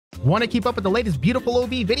Want to keep up with the latest beautiful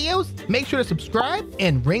OB videos? Make sure to subscribe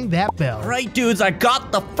and ring that bell. All right, dudes, I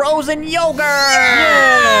got the frozen yogurt.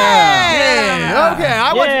 Yeah. Okay,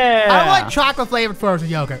 I want chocolate flavored frozen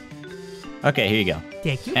yogurt. Okay, here you go.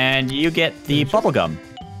 Thank you. And you get the bubble gum.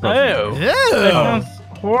 Ew. That sounds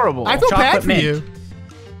horrible. I feel bad Chocolate for mint. you.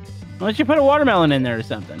 Why don't you put a watermelon in there or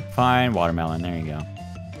something? Fine, watermelon. There you go.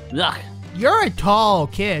 Ugh. You're a tall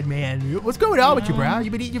kid, man. What's going on with you, bro?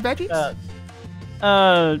 You been eating your veggies?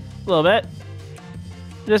 A little bit.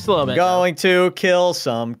 Just a little bit. Going to kill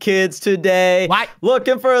some kids today. What?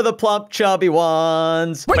 Looking for the plump, chubby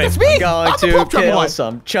ones. Wait, that's me. Going I'm the to plump, chubby kill one.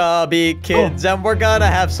 some chubby kids, and we're gonna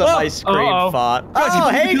have some ice cream fun. Oh,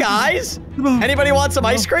 hey guys! Anybody want some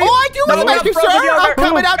ice cream? Oh, I do want some ice cream, sir. I'm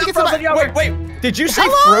coming out to get some ice cream. Wait, did you say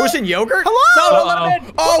frozen yogurt? Hello? No, let him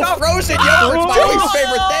in. Oh, frozen yogurt's my least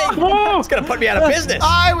favorite thing. It's gonna put me out of business.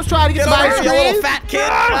 I was trying to get some over ice here, cream. you little fat kid.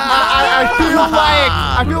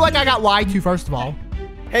 I feel like I got lied to, first of all.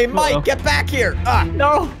 Hey, Mike, get back here.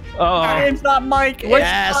 No. My name's not Mike.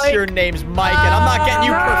 Yes, your name's Mike, and I'm not getting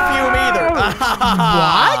you perfume either.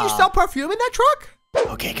 What? You sell perfume in that truck?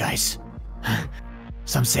 Okay, guys.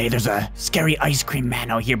 Some say there's a scary ice cream man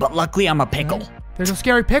out here, but luckily I'm a pickle. There's a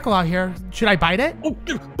scary pickle out here. Should I bite it?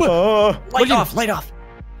 Light off.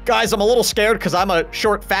 Guys, I'm a little scared because I'm a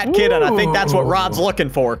short, fat kid, and I think that's what Rod's looking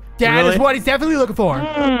for. That is what he's definitely looking for.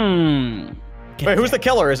 Wait, who's the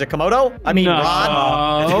killer? Is it Komodo? I mean, No.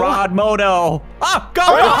 Rod? It's Rod Moto. Go,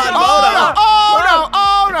 Rod Moto!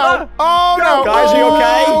 Oh no! Guys, are you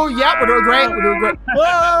okay? Oh, yeah, we're doing great. We're doing great.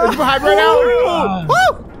 Is he behind right now?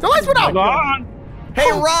 Woo! The lights went out.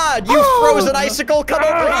 Hey, Rod, you frozen icicle, come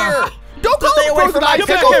over here! Don't call Stay him away frozen from my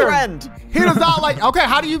icicle. pickle friend! He does not like. Okay,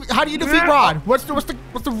 how do you defeat Rod? What's the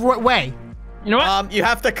way? You know what? You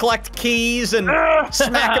have to collect keys and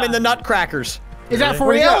smack them in the nutcrackers. Is that for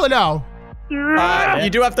real or no? You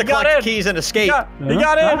do have to collect keys and escape. He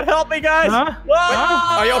got in. Help me, guys.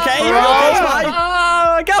 Are you okay? Are you okay, Spy?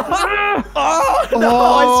 Oh, no,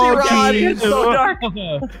 I see Rod. geez. It's so dark. I'm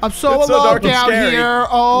so It's so alone dark and down scary. here.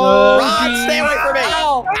 Oh, Rod, geez. stay away from me.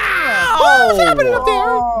 What's happening up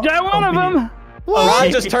there? Got one of them.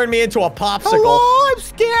 Rod just turned me into a popsicle. Hello, I'm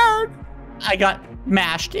scared. I got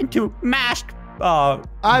mashed into mashed.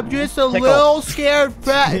 I'm just a little scared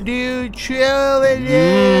fat dude chilling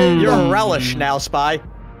in. You're a relish now, Spy.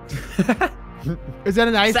 Is that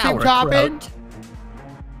an ice cream topping?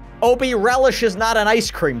 Obi, relish is not an ice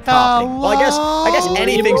cream topping. Well, I guess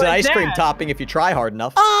anything's an ice cream topping if you try hard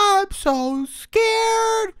enough. I'm so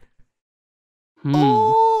scared.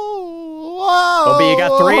 Oh, Obi, you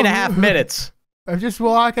got 3.5 minutes. I'm just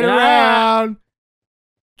walking around.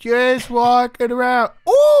 Just walking around.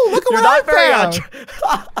 Oh, look at what I found.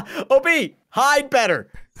 Obi, hide better.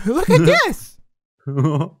 Look at this.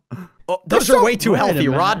 Those are way too healthy.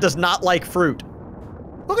 Rod does not like fruit.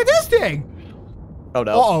 Look at this thing. Oh,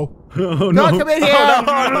 no. Uh-oh. No, come in here.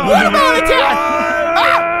 Watermelon attack.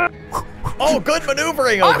 Ah! Oh, good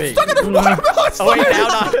maneuvering, Obi. I'm stuck in this watermelon. Oh, wait, now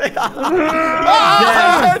not.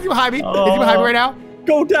 Is he behind me? Is he behind me right now?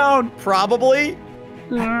 Go down. Probably.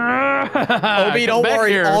 Obi, don't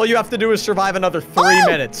worry. All you have to do is survive another 3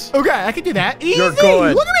 minutes. Okay, I can do that. Easy. You're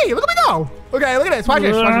good. Look at me. Look at me go. Okay, look at this. Watch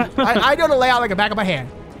this. Watch this. I know the layout like the back of my hand.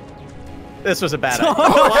 This was a bad idea.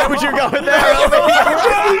 Why would you go in there, Obi?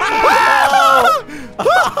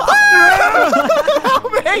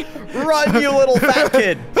 Help me. Run, you little fat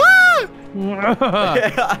kid.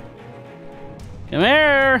 Come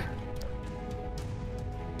here.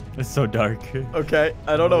 It's so dark. Okay,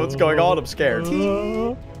 I don't know what's going on. I'm scared.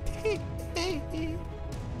 Oh.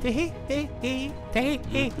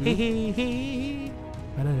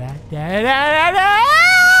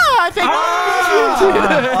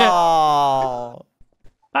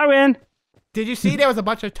 I win. Did you see there was a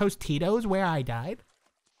bunch of Tostitos where I died?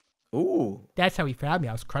 Ooh. That's how he found me.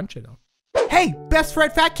 I was crunching them. Hey, best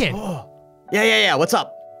friend fat kid. Yeah. What's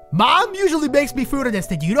up? Mom usually makes me food on this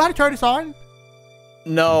thing. Do you know how to turn this on?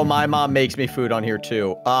 No, my mom makes me food on here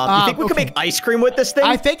too. You think we could make ice cream with this thing?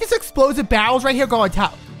 I think it's explosive barrels right here go on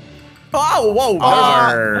top. Oh, whoa.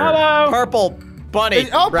 Hello. Purple bunny.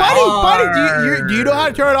 Buddy, do you know how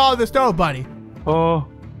to turn it on the stove, buddy? Oh.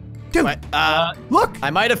 Dude, look. I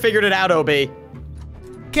might have figured it out, Obi.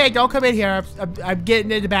 Okay, don't come in here. I'm getting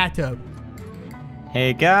in the bathtub.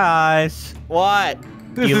 Hey guys. What?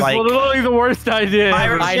 This is literally the worst idea.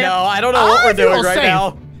 I know. I don't know what we're doing right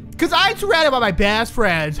now. Because I'm surrounded by my best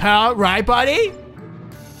friends, huh? Right, buddy?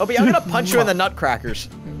 Obi, I'm going to punch you in the nutcrackers.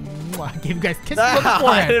 I gave you guys kisses on the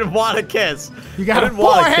forehead. I didn't want a kiss. You got a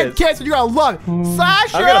forehead kiss and you're going to love it.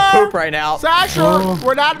 Sasha! I'm going to poop right now. Sasha,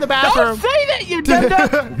 we're not in the bathroom. Don't say that, you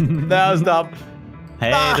dum-dum. That was dumb.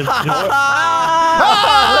 Hey, there's a door.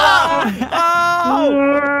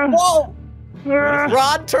 Whoa!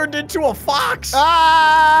 Rod turned into a fox.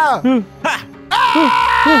 Ah! Hey,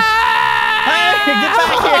 get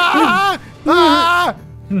back here!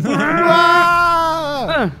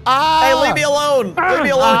 Hey, leave me alone! Leave me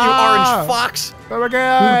alone, you orange fox! Oh my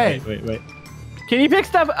god! Wait. Can you pick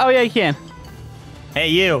stuff? Oh, yeah, you can. Hey,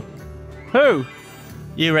 you. Who?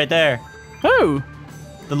 You right there. Who?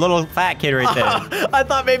 The little fat kid right there. I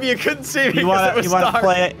thought maybe you couldn't see me because it was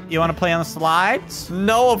dark. You want to play on the slides?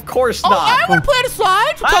 No, of course Oh, not. I want to play the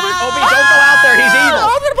slides. Obi, don't go out there. He's evil.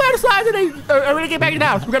 I'm gonna play the slides and then I'm gonna get back in the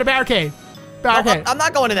house. We got a barricade. Barricade. I'm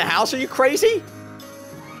not going in the house. Are you crazy?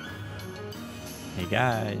 Hey,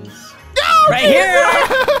 guys. No, Right here.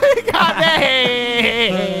 He got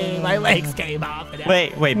me. My legs came off.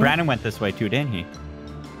 Wait. Brandon went this way too, didn't he?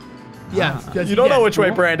 Yes. Yes, You don't know which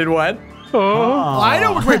way Brandon went. I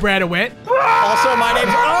know which way Brandon went. Also, my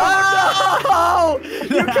name's... Oh, no!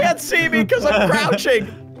 You can't see me because I'm crouching.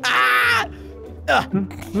 Ah!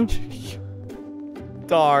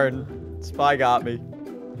 Darn. Spy got me.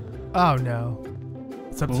 Oh no.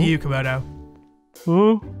 It's up to you, Komodo.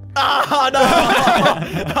 Who? Oh, no!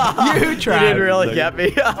 You tried. You didn't really get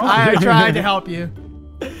me. I tried to help you.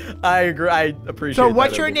 I agree. I appreciate So that,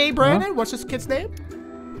 what's your Obi. name, Brandon? What's this kid's name?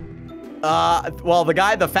 Well,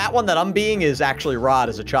 the fat one that I'm being is actually Rod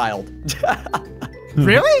as a child.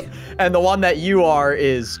 Really? And the one that you are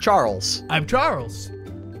is Charles. I'm Charles.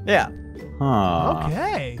 Yeah. Huh.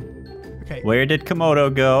 Okay. Where did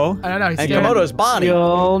Komodo go? I don't know. He's And staring, Komodo's Bonnie.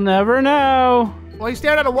 You'll never know. well, he's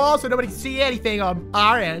staring at a wall so nobody can see anything on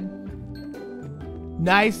our end.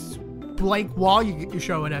 Nice blank wall you're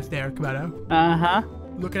showing us there, Komodo. Uh-huh.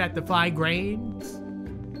 Looking at the fine grains.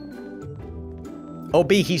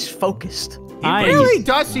 OB, he's focused. He really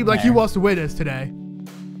does seem like he wants to win this today.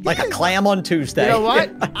 Like a clam on Tuesday. You know what?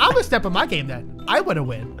 I'm gonna step up my game then. I want to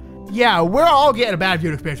win. Yeah, we're all getting a bad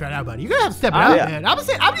viewing experience right now, buddy. You're gonna have to step it up, yeah. man. I'm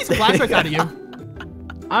gonna need some flashlights out of you.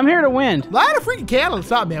 I'm here to win. Light a freaking candle or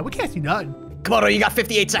something, man. We can't see nothing. Komodo, you got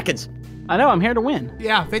 58 seconds. I know, I'm here to win.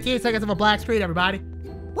 Yeah, 58 seconds of a black screen, everybody.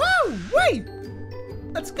 Woo! Wait!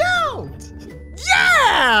 Let's go!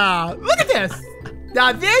 Yeah! Look at this!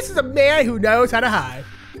 Now, this is a man who knows how to hide.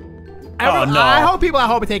 Oh, no. I hope people at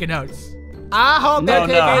home are taking notes. I hope they're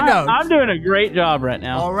taking notes. I'm doing a great job right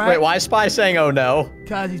now. All right. Wait, why is Spy saying oh no?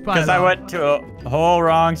 Because he's probably Because I went to a whole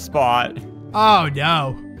wrong spot. Oh,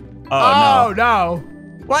 no. Oh, no.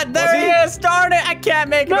 What? There he is! Darn it! I can't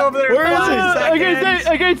make it over there. Where is he?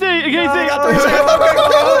 I can't see. I got 3 seconds.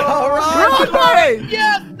 All right. Run, buddy!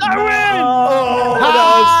 Yes, I win! Oh,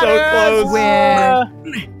 that was so close. Win.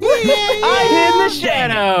 I'm in the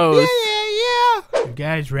shadows. Yeah. You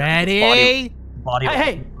guys ready? Hey.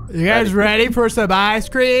 You guys ready for some ice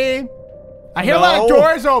cream? I hear a lot of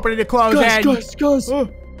doors opening and closing. Guys.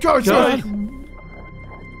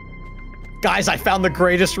 Guys, I found the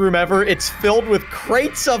greatest room ever. It's filled with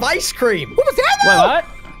crates of ice cream. What was that? Wait, what?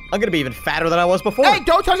 I'm gonna be even fatter than I was before. Hey,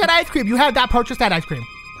 don't touch that ice cream. You have not purchased that ice cream.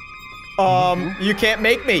 You can't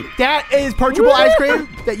make me. That is purchasable ice cream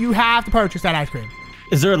that you have to purchase that ice cream.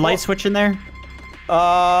 Is there a light switch in there? Is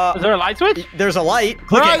there a light switch? There's a light.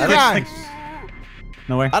 Where are it. you guys?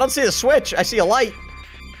 Nowhere. I don't see a switch. I see a light.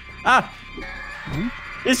 Ah!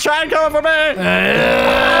 He's trying to come for me!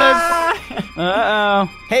 Uh-oh.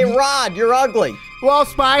 Hey, Rod, you're ugly. Well,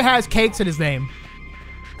 Spy has cakes in his name.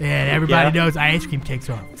 And everybody knows ice cream cakes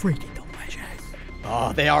are freaking delicious.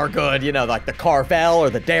 Oh, they are good. You know, like the Carvel or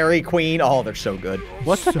the Dairy Queen. Oh, they're so good.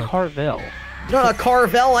 What's a Carvel? No,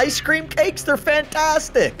 Carvel ice cream cakes. They're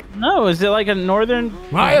fantastic. No, is it like a northern?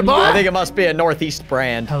 Right, boy? I think it must be a Northeast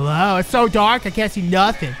brand. Hello, it's so dark I can't see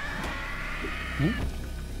nothing.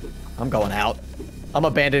 I'm going out. I'm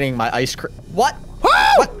abandoning my ice cream. What? Woo!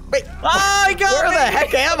 What? Wait. Oh, he got Where me! the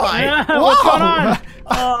heck am I? What's going on?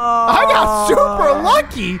 I got super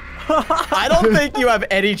lucky. I don't think you have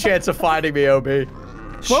any chance of finding me, OB. Where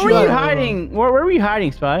were you hiding? Where were you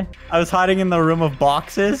hiding, Spy? I was hiding in the room of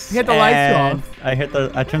boxes. Hit the lights and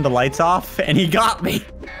off. I turned the lights off, and he got me.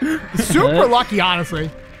 Super lucky, honestly.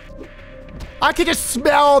 I could just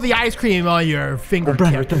smell the ice cream on your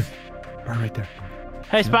fingertips. Right there.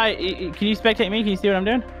 Hey, Spy, can you spectate me? Can you see what I'm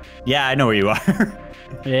doing? Yeah, I know where you are.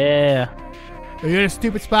 Yeah. Are you in a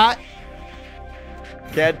stupid spot?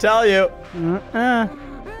 Can't tell you. You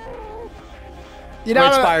Wait,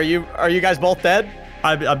 know, Spy, are you guys both dead?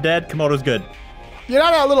 I'm dead. Komodo's good. you're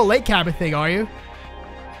not a little lake cabin thing, are you?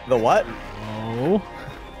 The what? Oh.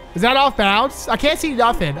 Is that off bounds? I can't see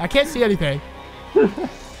nothing. I can't see anything. Who's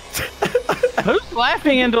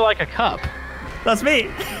laughing into like a cup? That's me.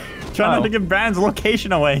 Trying not to give Brand's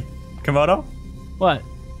location away. Komodo? What?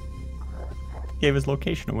 Gave his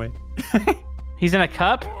location away. He's in a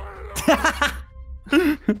cup?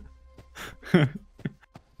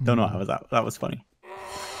 Don't know how that was funny.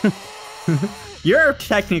 You're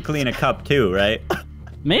technically in a cup too, right?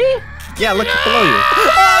 Me? Yeah, look below you.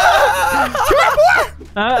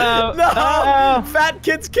 Uh-oh. No! Uh-oh. Fat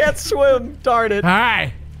kids can't swim. Darn it. All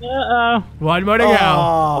right. Uh-oh. One more to go.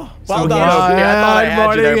 Oh, well So done, here's- Opie. I thought I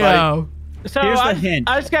had you there, buddy. So Here's the I, hint.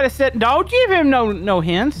 I just gotta sit. Don't give him no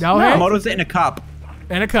hints. No hints? Moto's in a cup.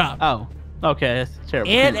 In a cup. Oh. Okay, that's terrible.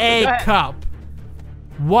 In a Go ahead. cup.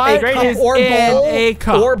 What great is Or in bowl. a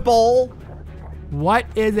cup? Or bowl. What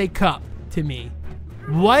is a cup to me?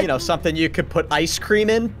 What? You know, something you could put ice cream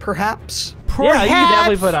in, perhaps. Yeah, you can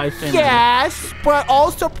definitely put ice cream in. Yes, but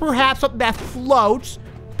also perhaps something that floats.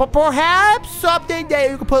 But perhaps something that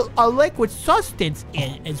you can put a liquid substance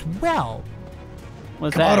in as well.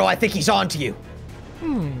 What's that? Komodo, I think he's on to you.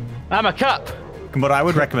 I'm a cup. But I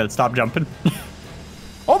would recommend stop jumping.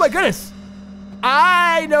 Oh my goodness.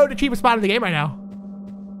 I know the cheapest spot in the game right now.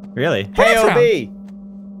 Really? Hey, What's OB.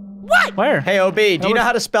 What? Where? Hey, OB, do you know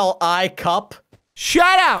how to spell I cup?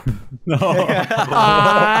 Shut up. No.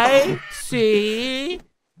 I see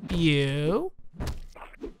you.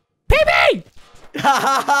 PB!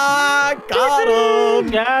 Got him.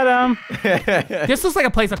 Got him. This looks like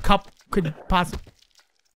a place a cup could possibly.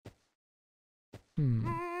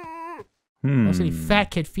 Don't see any fat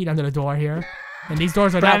kid feet under the door here. And these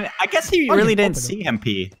doors are But not. I guess he Oh, really you didn't opened see him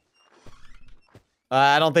pee.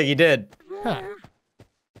 I don't think he did. Huh.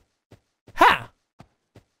 Huh.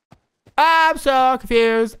 I'm so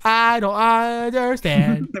confused. I don't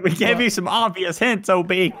understand. We gave you some obvious hints, OB.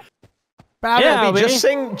 But I'm Yeah, gonna OB,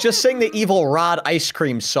 be- just sing the Evil Rod ice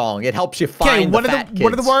cream song. It helps you find what the are fat the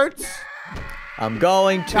what are the kids. words? I'm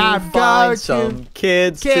going to I'm going find to some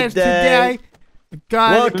kids Kids today.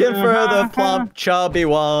 Got Looking for the plump, chubby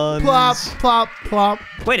ones. plop, plop, plop.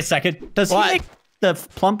 Wait a second. Does What? he make the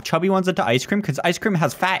plump, chubby ones into ice cream? Because ice cream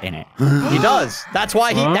has fat in it. He does. That's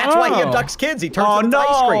why he abducts kids. He turns them into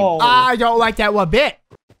ice cream. I don't like that one bit.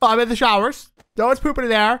 I'm in the showers. No one's pooping in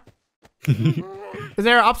there. Is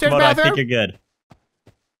there an upstairs But I think bathroom? you're good.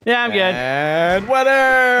 Yeah, I'm good. And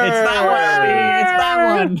winner! It's that one, OB. It's that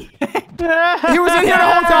one. He was in here the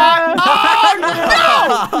whole time.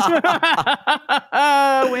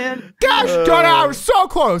 Oh Win. no! Gosh darn it! I was so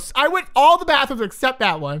close. I went all the bathrooms except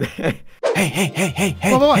that one. Hey, hey.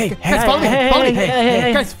 Whoa. Guys, follow me. Follow me.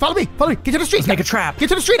 hey. Guys, follow me. Follow me. Get to the street. Let's make a trap. Get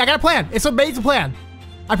to the street. I got a plan. It's an amazing plan.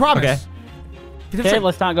 I promise. Okay. Get to the Okay, street.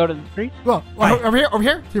 let's not go to the street. Go. Over here. To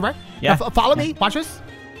your right. Yeah. Now, follow me. Watch this.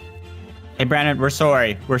 Hey, Brandon, we're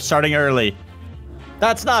sorry. We're starting early.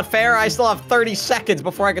 That's not fair. I still have 30 seconds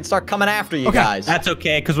before I can start coming after you Okay. guys. That's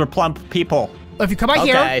okay, because we're plump people. If you come out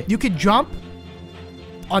here, Okay. you can jump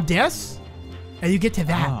on this, and you get to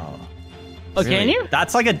that. Oh, can you?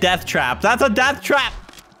 That's like a death trap. That's a death trap.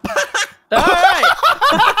 All right.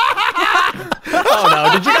 Oh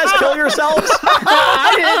no, did you guys kill yourselves?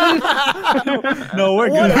 I didn't. No, we're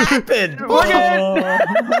What good. happened?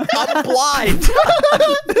 I'm blind.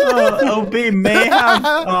 OB may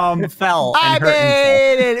have fell I and hurt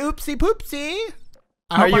himself. made an oopsie poopsie.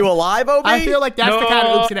 Are you alive, OB? I feel like that's the kind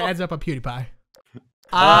of No. oopsie that ends up on PewDiePie.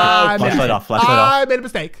 I Flashlight off, flashlight off. I made a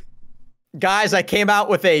mistake. Guys, I came out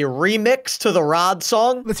with a remix to the Rod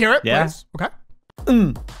song. Let's hear it, Yeah. please. Okay.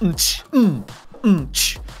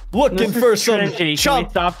 Looking This for is some cringy. Can we chump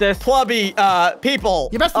stop this? plubby people.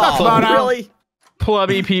 You messed up, Oh, Komodo. really?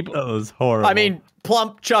 Plubby people. That was horrible. I mean,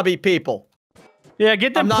 plump, chubby people. Yeah,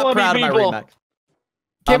 get them I'm not plubby proud of my people. remix.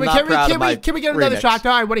 Can I'm not proud of my we get another remix. shot?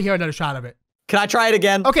 No, I want to hear another shot of it. Can I try it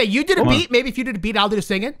again? Okay, you did a Come on. beat. Maybe if you did a beat, I'll do the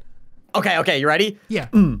singing. Okay, you ready? Yeah.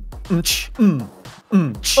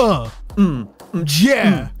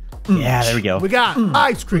 Yeah. yeah, there we go. We got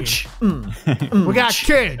ice cream. We got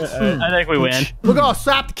kids. I think we win. We're gonna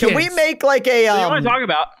slap the kids. Can we make like a What do you want to talk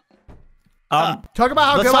about? talk about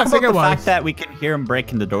how Let's good my talk about singer the was? fact that we can hear him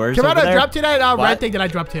breaking the doors Come on, over there. jump to that red What? thing that I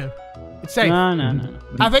dropped to. It's safe. No.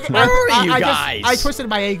 I think Where are you I guys? twisted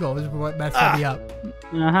my ankle. Is what messed me up.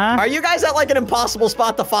 Uh-huh. Are you guys at like an impossible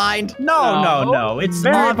spot to find? No. It's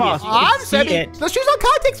Very obvious. possible. You I'm see saying, it. let's use some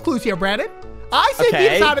context clues here, Brandon. I said Okay.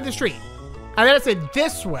 meet us out in the street. And then I said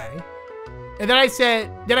this way. And then I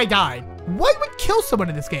said, then I died. What would kill someone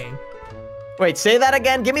in this game? Wait, say that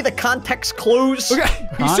again. Give me the context clues. Okay.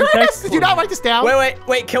 Are you serious? Context Did you not write this down?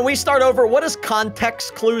 Wait. Can we start over? What does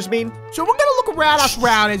context clues mean? So we're gonna look around us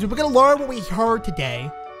around as we're gonna learn what we heard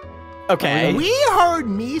today. Okay. We heard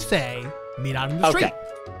me say, meet out in the street.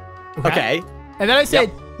 Okay. And then I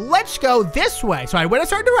said, let's go this way. So I went a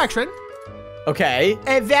certain direction, Okay.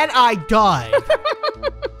 and then I died.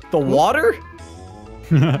 The water?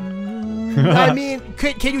 I mean,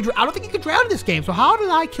 can you? I don't think you can drown in this game. So how did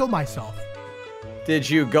I kill myself? Did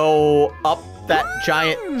you go up that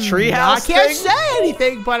giant treehouse? I can't say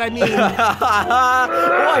anything, but I mean. Oh,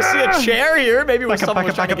 I see a chair here. Maybe when someone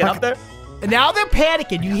was trying to get up there. And now they're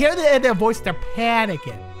panicking. You hear their voice. They're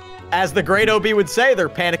panicking. As the great OB would say, they're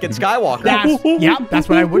panicking Skywalker. Yep, that's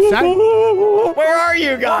what I would say. Where are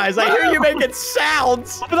you guys? I hear you making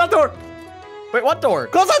sounds. Open that door. Wait, what door?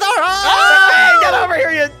 Close that door. Hey, get over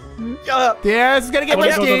here, you. This is gonna get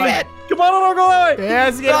risky. Come on, don't go away.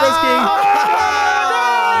 This is getting risky.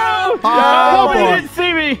 Oh, he didn't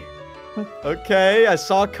see me. Okay, I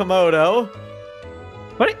saw Komodo.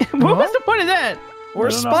 What was the point of that?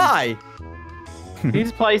 Where's Spy?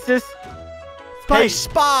 These places. Hey,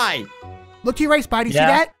 Spy! Look to your right, Spy. Do you see Yeah.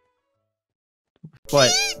 that?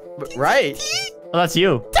 What? Right. Oh, that's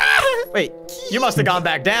you. Wait, you must have gone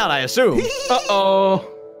back down, I assume. Uh-oh.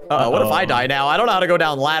 What if I die now? I don't know how to go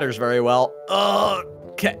down ladders very well.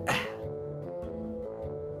 Okay.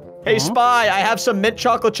 Hey, Spy, I have some mint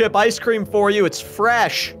chocolate chip ice cream for you. It's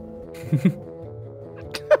fresh.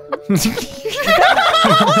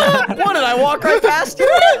 What, did I walk right past you?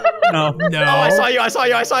 No. No. Oh, I saw you.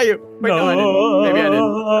 Wait, no, I didn't. Maybe I didn't.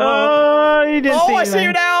 Oh, you didn't see me. I see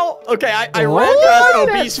you now. Okay, I ran past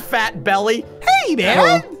OB's fat belly. Hey,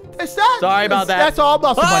 man. That's not, Sorry about that. That's all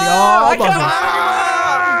muscle, buddy. Oh, All I muscle.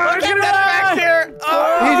 can't get back here.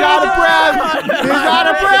 He's out of breath. He's out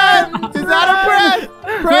of breath. He's out of breath.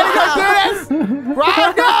 Brandon, go do this.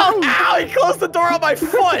 Rod, go. Ow, he closed the door on my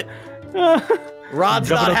foot. Rod's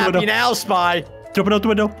Jump not out the happy window. now, Spy. Jumping out the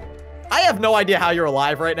window. I have no idea how you're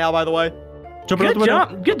alive right now, by the way. Jumping out the Good window.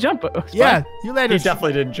 jump. Good jump. Spy. Yeah, you He landed.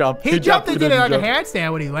 definitely didn't jump. He jumped and did definitely like a didn't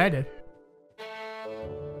handstand when he landed.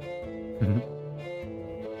 jump.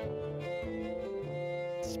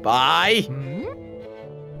 Spy.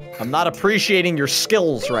 I'm not appreciating your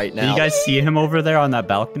skills right Do now. you guys see him over there on that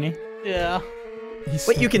balcony? Yeah.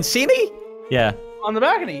 Wait, you can see me? Yeah. On the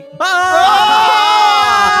balcony. Oh!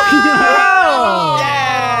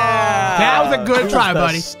 Yeah! That was a good try,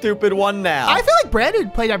 buddy. Stupid one now. I feel like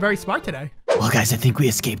Brandon played that very smart today. Well, guys, I think we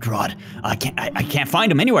escaped Rod. I can't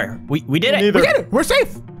find him anywhere. We did it. We did it. We're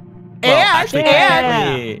safe. Well, and actually,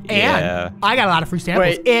 technically, yeah. I got a lot of free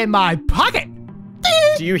samples Wait. in my pocket.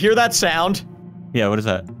 Do you hear that sound? Yeah, what is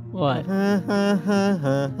that? What?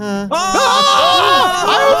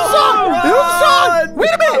 Wait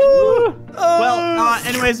a minute. Well,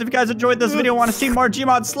 anyways, if you guys enjoyed this video and want to see more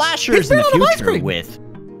Gmod slashers in the He's made out of ice future cream. with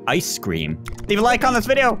ice cream, leave a like on this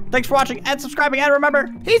video. Thanks for watching and subscribing. And remember,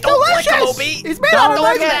 He's Don't lick delicious. him, OB. He's made out of Don't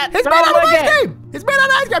ice lick cream. that. It's made Don't out of lick ice it. cream. It's made out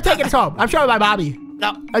of ice cream. I'm taking this home. I'm showing my mommy.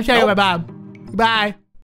 No. I'm showing my mom. Bye.